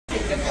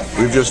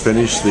We've just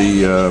finished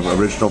the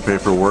original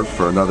paperwork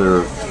for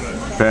another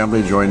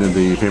family joining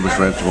the famous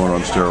Rent-A-Own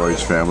on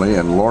Steroids family.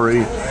 And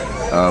Lori,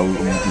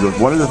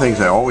 one of the things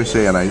I always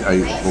say, and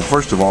well,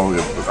 first of all,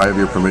 I have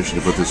your permission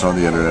to put this on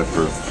the internet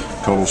for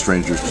total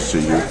strangers to see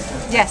you.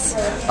 Yes.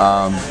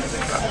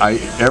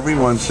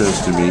 Everyone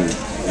says to me,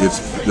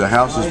 the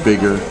house is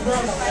bigger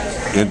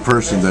in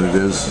person than it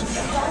is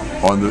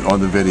on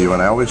the video,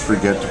 and I always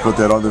forget to put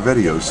that on the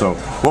video. So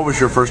what was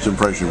your first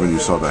impression when you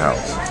saw the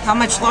house? How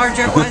much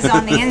larger it was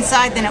on the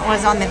inside than it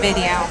was on the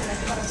video.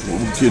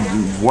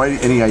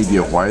 Any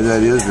idea why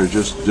that is, or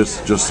just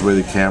the way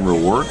the camera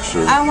works?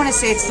 Or? I want to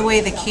say it's the way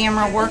the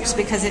camera works,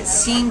 because it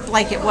seemed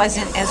like it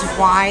wasn't as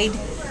wide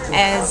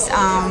as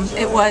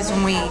it was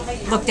when we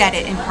looked at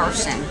it in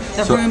person.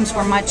 The rooms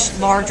were much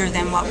larger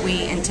than what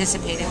we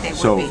anticipated they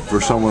would be. So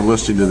for someone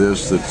listening to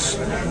this that's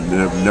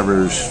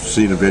never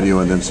seen a video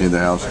and then seen the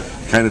house,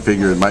 kind of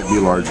figure it might be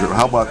larger.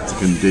 How about the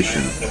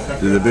condition?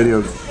 Did the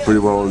video pretty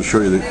well show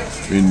you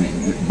that? I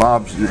mean,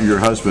 Bob, your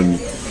husband,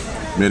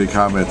 made a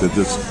comment that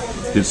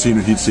he'd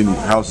seen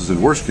houses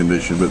in worse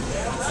condition, but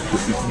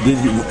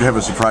did you have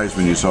a surprise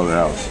when you saw the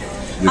house?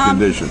 The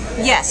condition.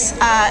 Yes,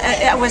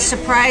 I was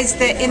surprised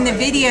that in the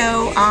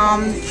video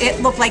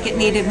it looked like it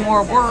needed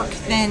more work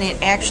than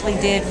it actually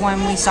did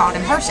when we saw it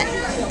in person.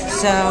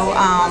 So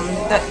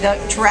the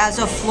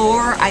terrazzo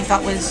floor I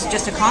thought was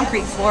just a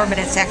concrete floor, but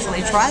it's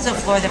actually a terrazzo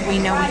floor that we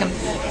know we can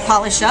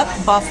polish up,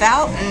 buff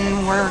out,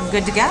 and we're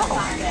good to go.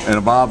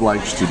 And Bob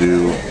likes to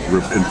do,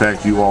 in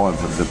fact you all in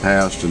the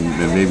past and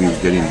maybe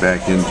getting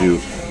back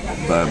into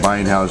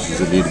buying houses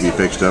that need to be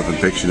fixed up and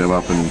fixing them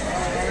up and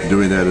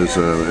doing that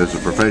as a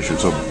profession.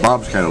 So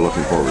Bob's kind of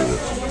looking forward to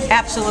this.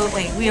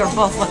 Absolutely. We are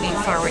both looking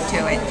forward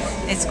to it.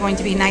 It's going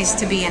to be nice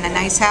to be in a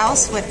nice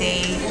house with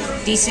a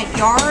decent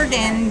yard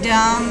and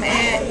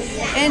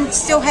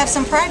still have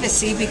some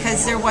privacy,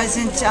 because there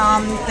wasn't,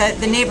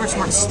 the neighbors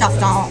weren't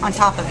stuffed on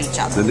top of each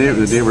other.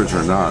 The neighbors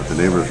are not. The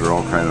neighbors are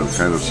all kind of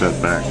set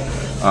back.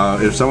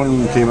 If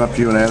someone came up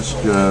to you and asked,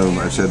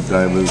 I said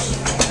I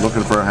was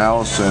looking for a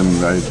house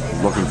and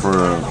I'm looking for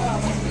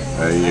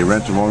a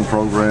rent-to-own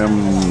program,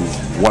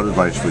 what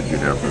advice would you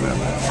have for them?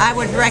 I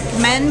would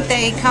recommend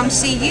they come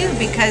see you,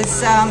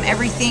 because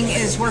everything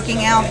is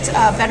working out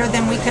better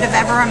than we could have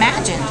ever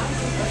imagined.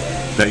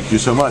 Thank you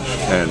so much,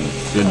 and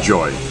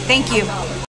enjoy. Thank you.